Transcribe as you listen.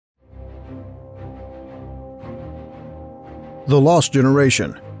The Lost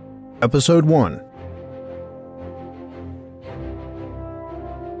Generation, Episode 1.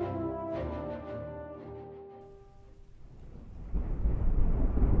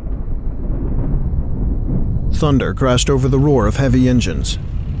 Thunder crashed over the roar of heavy engines.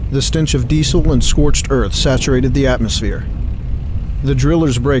 The stench of diesel and scorched earth saturated the atmosphere. The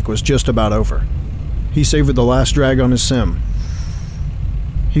driller's break was just about over. He savored the last drag on his sim.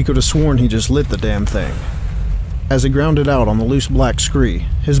 He could have sworn he just lit the damn thing. As it grounded out on the loose black scree,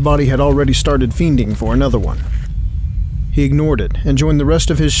 his body had already started fiending for another one. He ignored it and joined the rest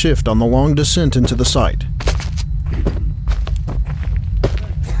of his shift on the long descent into the site.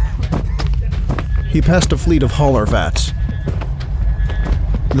 He passed a fleet of hauler vats.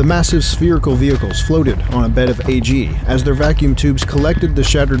 The massive spherical vehicles floated on a bed of AG as their vacuum tubes collected the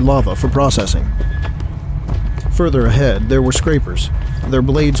shattered lava for processing. Further ahead, there were scrapers. Their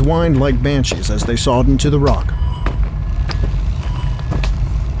blades whined like banshees as they sawed into the rock.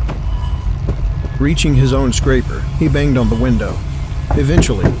 Reaching his own scraper, he banged on the window.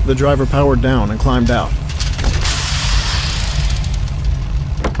 Eventually, the driver powered down and climbed out.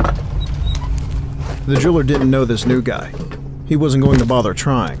 The driller didn't know this new guy. He wasn't going to bother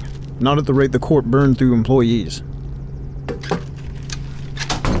trying, not at the rate the Corp burned through employees.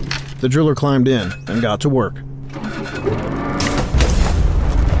 The driller climbed in and got to work.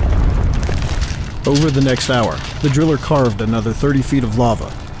 Over the next hour, the driller carved another 30 feet of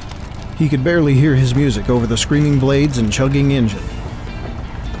lava. He could barely hear his music over the screaming blades and chugging engine.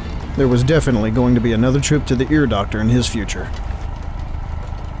 There was definitely going to be another trip to the ear doctor in his future.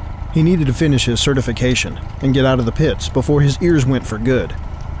 He needed to finish his certification and get out of the pits before his ears went for good.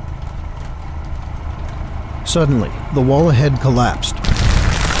 Suddenly, the wall ahead collapsed.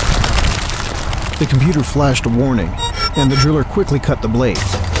 The computer flashed a warning, and the driller quickly cut the blades.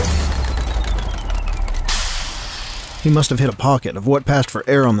 He must have hit a pocket of what passed for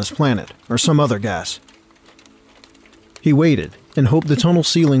air on this planet, or some other gas. He waited and hoped the tunnel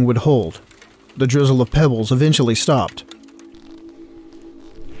ceiling would hold. The drizzle of pebbles eventually stopped.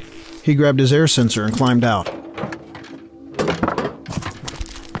 He grabbed his air sensor and climbed out.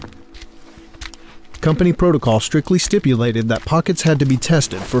 Company protocol strictly stipulated that pockets had to be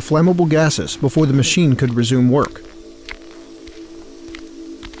tested for flammable gases before the machine could resume work.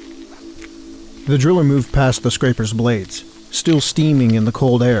 The driller moved past the scraper's blades, still steaming in the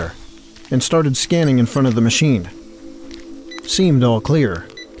cold air, and started scanning in front of the machine. Seemed all clear.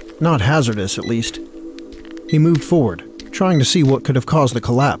 Not hazardous, at least. He moved forward, trying to see what could have caused the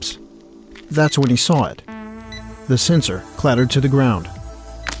collapse. That's when he saw it. The sensor clattered to the ground.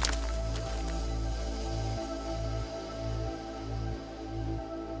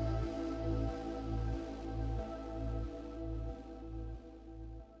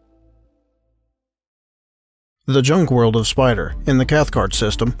 The junk world of Spider, in the Cathcart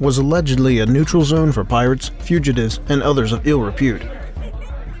system, was allegedly a neutral zone for pirates, fugitives, and others of ill repute.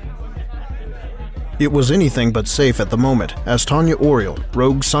 It was anything but safe at the moment, as Tonya Oriel,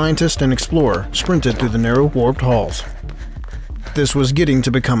 rogue scientist and explorer, sprinted through the narrow, warped halls. This was getting to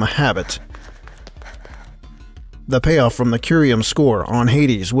become a habit. The payoff from the Curium score on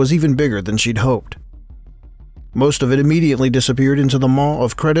Hades was even bigger than she'd hoped. Most of it immediately disappeared into the maw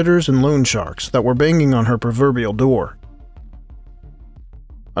of creditors and loan sharks that were banging on her proverbial door.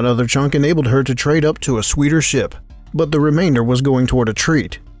 Another chunk enabled her to trade up to a sweeter ship, but the remainder was going toward a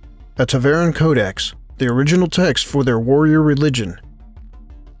treat. A Vaedrin Codex, the original text for their warrior religion.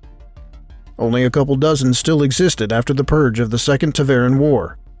 Only a couple dozen still existed after the purge of the Second Vaedrin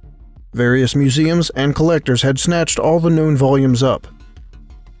War. Various museums and collectors had snatched all the known volumes up.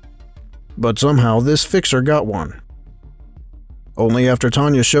 But somehow this fixer got one. Only after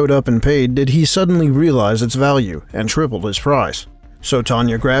Tonya showed up and paid did he suddenly realize its value and tripled his price. So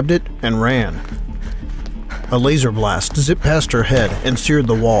Tonya grabbed it and ran. A laser blast zipped past her head and seared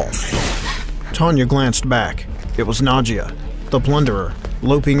the wall. Tonya glanced back. It was Nagia, the plunderer,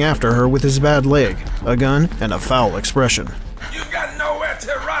 loping after her with his bad leg, a gun, and a foul expression. You got nowhere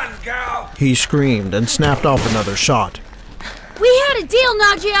to run, gal! He screamed and snapped off another shot. We had a deal,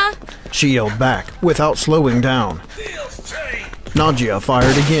 Nagia! She yelled back, without slowing down. Deals change! Nagia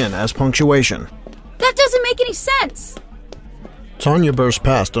fired again as punctuation. That doesn't make any sense! Tonya burst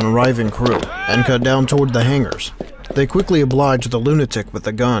past an arriving crew and cut down toward the hangars. They quickly obliged the lunatic with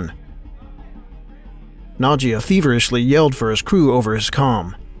the gun. Nagia feverishly yelled for his crew over his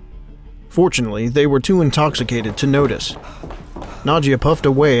comm. Fortunately, they were too intoxicated to notice. Nagia puffed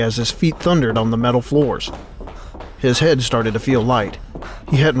away as his feet thundered on the metal floors. His head started to feel light.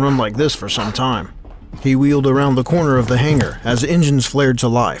 He hadn't run like this for some time. He wheeled around the corner of the hangar as engines flared to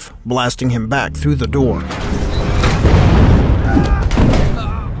life, blasting him back through the door.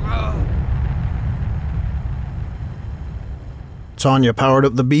 Tonya powered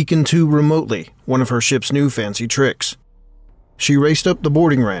up the Beacon 2 remotely, one of her ship's new fancy tricks. She raced up the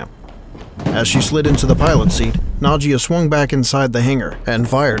boarding ramp. As she slid into the pilot seat, Nagia swung back inside the hangar and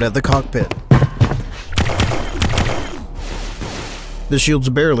fired at the cockpit. The shields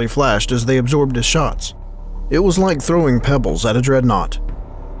barely flashed as they absorbed his shots. It was like throwing pebbles at a dreadnought.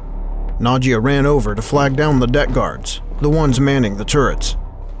 Nagia ran over to flag down the deck guards, the ones manning the turrets.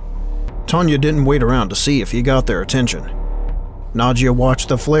 Tonya didn't wait around to see if he got their attention. Nagia watched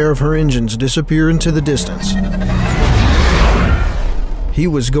the flare of her engines disappear into the distance. He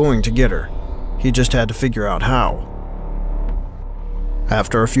was going to get her. He just had to figure out how.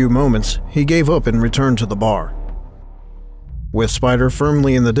 After a few moments, he gave up and returned to the bar. With Spider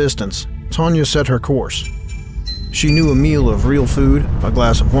firmly in the distance, Tonya set her course. She knew a meal of real food, a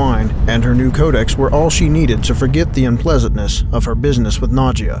glass of wine, and her new codex were all she needed to forget the unpleasantness of her business with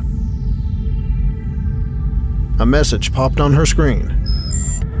Nagia. A message popped on her screen.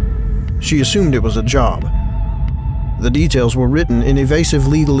 She assumed it was a job. The details were written in evasive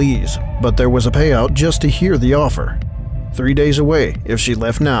legalese, but there was a payout just to hear the offer. 3 days away if she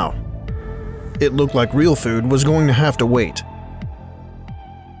left now. It looked like real food was going to have to wait.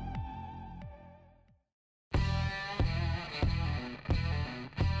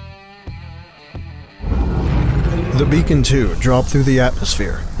 The Beacon 2 dropped through the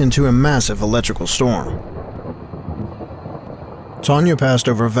atmosphere into a massive electrical storm. Tonya passed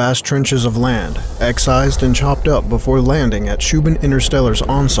over vast trenches of land, excised and chopped up before landing at Shubin Interstellar's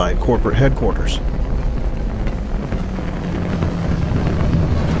on-site corporate headquarters.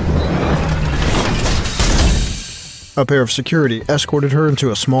 A pair of security escorted her into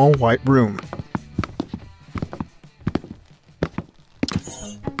a small white room.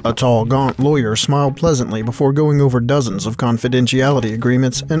 A tall, gaunt lawyer smiled pleasantly before going over dozens of confidentiality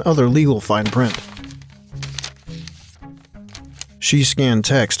agreements and other legal fine print. She scanned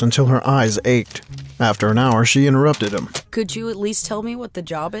text until her eyes ached. After an hour, she interrupted him. Could you at least tell me what the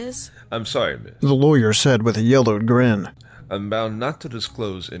job is? I'm sorry, miss. The lawyer said with a yellowed grin. I'm bound not to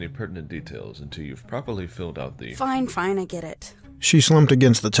disclose any pertinent details until you've properly filled out the... Fine, I get it. She slumped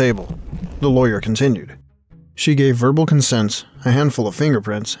against the table. The lawyer continued. She gave verbal consents, a handful of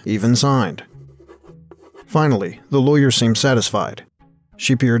fingerprints, even signed. Finally, the lawyer seemed satisfied.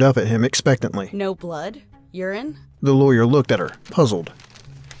 She peered up at him expectantly. No blood? Urine? The lawyer looked at her, puzzled.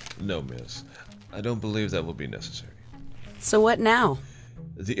 No, miss. I don't believe that will be necessary. So what now?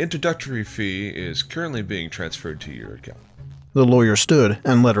 The introductory fee is currently being transferred to your account. The lawyer stood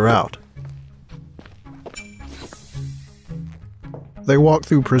and let her out. They walked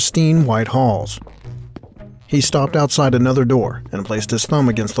through pristine white halls. He stopped outside another door and placed his thumb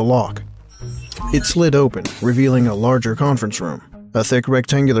against the lock. It slid open, revealing a larger conference room. A thick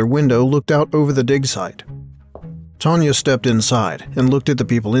rectangular window looked out over the dig site. Tonya stepped inside and looked at the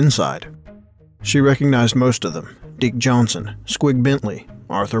people inside. She recognized most of them: Deke Johnson, Squig Bentley,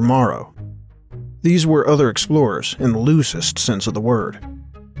 Arthur Morrow. These were other explorers in the loosest sense of the word.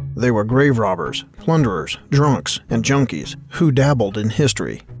 They were grave robbers, plunderers, drunks, and junkies who dabbled in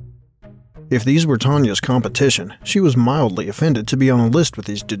history. If these were Tonya's competition, she was mildly offended to be on a list with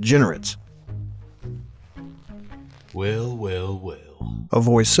these degenerates. Well. A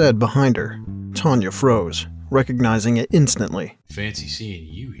voice said behind her. Tonya froze, recognizing it instantly. Fancy seeing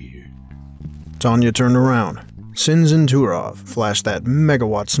you here. Tonya turned around. Senzen Turov flashed that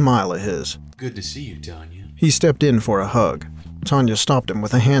megawatt smile of his. Good to see you, Tonya. He stepped in for a hug. Tonya stopped him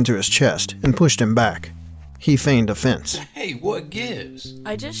with a hand to his chest and pushed him back. He feigned offense. Hey, what gives?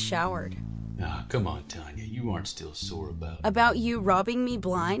 I just showered. Ah, come on, Tonya. You aren't still sore about it. About you robbing me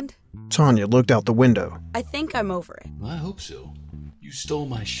blind? Tonya looked out the window. I think I'm over it. Well, I hope so. You stole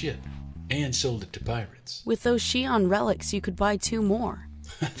my ship and sold it to pirates. With those Xi'an relics, you could buy 2 more.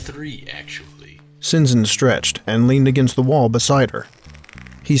 3, actually. Senzen stretched and leaned against the wall beside her.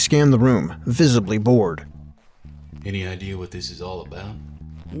 He scanned the room, visibly bored. Any idea what this is all about?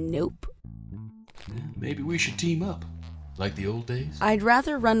 Nope. Maybe we should team up, like the old days? I'd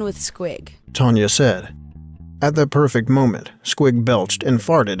rather run with Squig. Tonya said. At that perfect moment, Squig belched and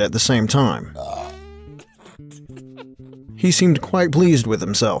farted at the same time. He seemed quite pleased with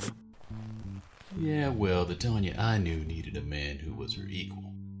himself. Yeah, well, the Tonya I knew needed a man who was her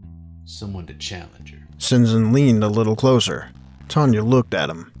equal. Someone to challenge her. Senzen leaned a little closer. Tonya looked at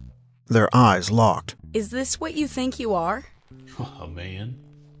him. Their eyes locked. Is this what you think you are? Oh, man.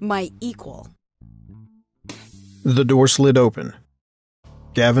 My equal. The door slid open.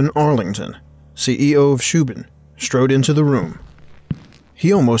 Gavin Arlington, CEO of Shubin, strode into the room.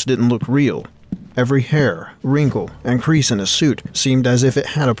 He almost didn't look real. Every hair, wrinkle, and crease in his suit seemed as if it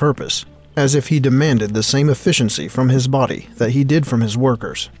had a purpose. as if he demanded the same efficiency from his body that he did from his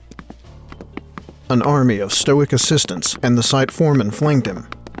workers. An army of stoic assistants and the site foreman flanked him.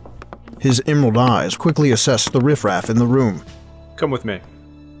 His emerald eyes quickly assessed the riffraff in the room. Come with me.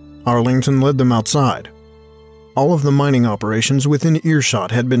 Arlington led them outside. All of the mining operations within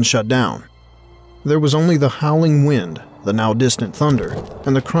earshot had been shut down. There was only the howling wind, the now distant thunder,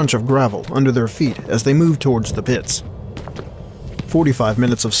 and the crunch of gravel under their feet as they moved towards the pits. 45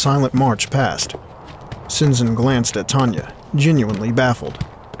 minutes of silent march passed. Senzen glanced at Tonya, genuinely baffled.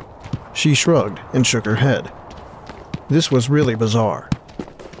 She shrugged and shook her head. This was really bizarre.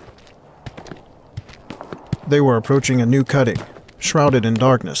 They were approaching a new cutting, shrouded in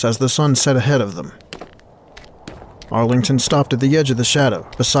darkness as the sun set ahead of them. Arlington stopped at the edge of the shadow,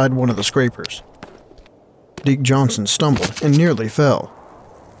 beside one of the scrapers. Deke Johnson stumbled and nearly fell.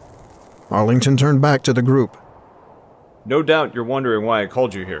 Arlington turned back to the group. No doubt you're wondering why I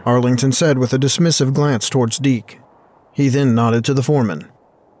called you here. Arlington said with a dismissive glance towards Deke. He then nodded to the foreman.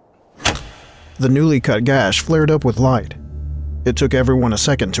 The newly cut gash flared up with light. It took everyone a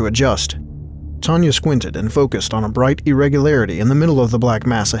second to adjust. Tonya squinted and focused on a bright irregularity in the middle of the black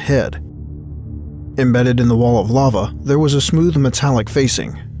mass ahead. Embedded in the wall of lava, there was a smooth metallic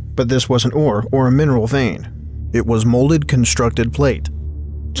facing, but this wasn't ore or a mineral vein. It was molded constructed plate.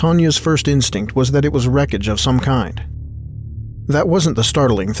 Tonya's first instinct was that it was wreckage of some kind. That wasn't the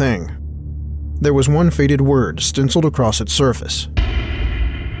startling thing. There was one faded word stenciled across its surface.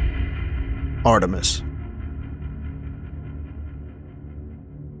 Artemis.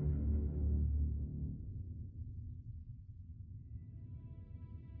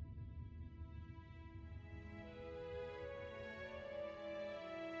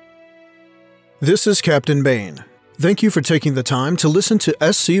 This is Captain Bayne. Thank you for taking the time to listen to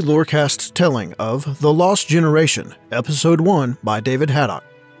SCLoreCast's telling of The Lost Generation, Episode 1 by David Haddock.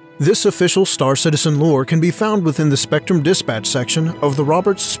 This official Star Citizen lore can be found within the Spectrum Dispatch section of the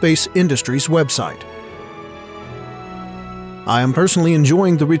Roberts Space Industries website. I am personally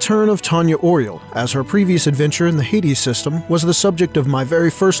enjoying the return of Tonya Oriel, as her previous adventure in the Hades system was the subject of my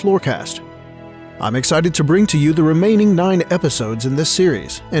very first lorecast. I'm excited to bring to you the remaining 9 episodes in this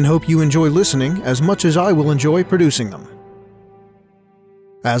series, and hope you enjoy listening as much as I will enjoy producing them.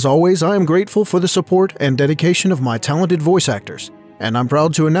 As always, I am grateful for the support and dedication of my talented voice actors, and I'm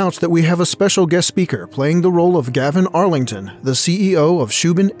proud to announce that we have a special guest speaker playing the role of Gavin Arlington, the CEO of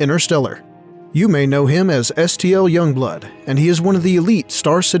Shubin Interstellar. You may know him as STL Youngblood, and he is one of the elite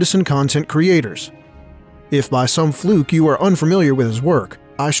Star Citizen content creators. If by some fluke you are unfamiliar with his work,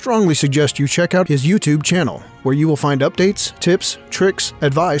 I strongly suggest you check out his YouTube channel, where you will find updates, tips, tricks,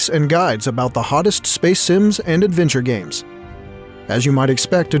 advice, and guides about the hottest space sims and adventure games. As you might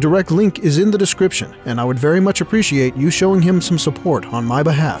expect, a direct link is in the description, and I would very much appreciate you showing him some support on my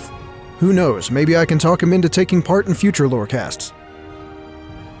behalf. Who knows, maybe I can talk him into taking part in future lorecasts.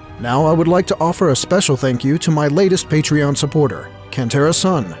 Now I would like to offer a special thank you to my latest Patreon supporter, Cantera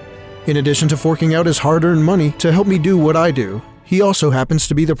Sun. In addition to forking out his hard-earned money to help me do what I do, he also happens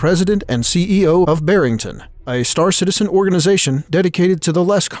to be the president and CEO of Barrington, a Star Citizen organization dedicated to the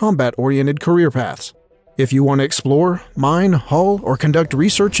less combat-oriented career paths. If you want to explore, mine, haul, or conduct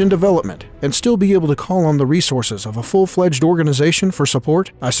research and development, and still be able to call on the resources of a full-fledged organization for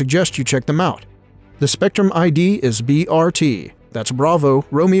support, I suggest you check them out. The Spectrum ID is BRT. That's Bravo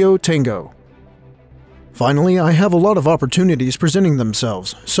Romeo Tango. Finally, I have a lot of opportunities presenting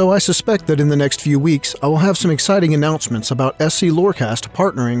themselves, so I suspect that in the next few weeks I will have some exciting announcements about SCLoreCast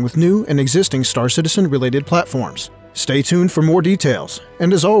partnering with new and existing Star Citizen-related platforms. Stay tuned for more details,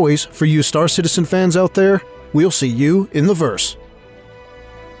 and as always, for you Star Citizen fans out there, we'll see you in the verse.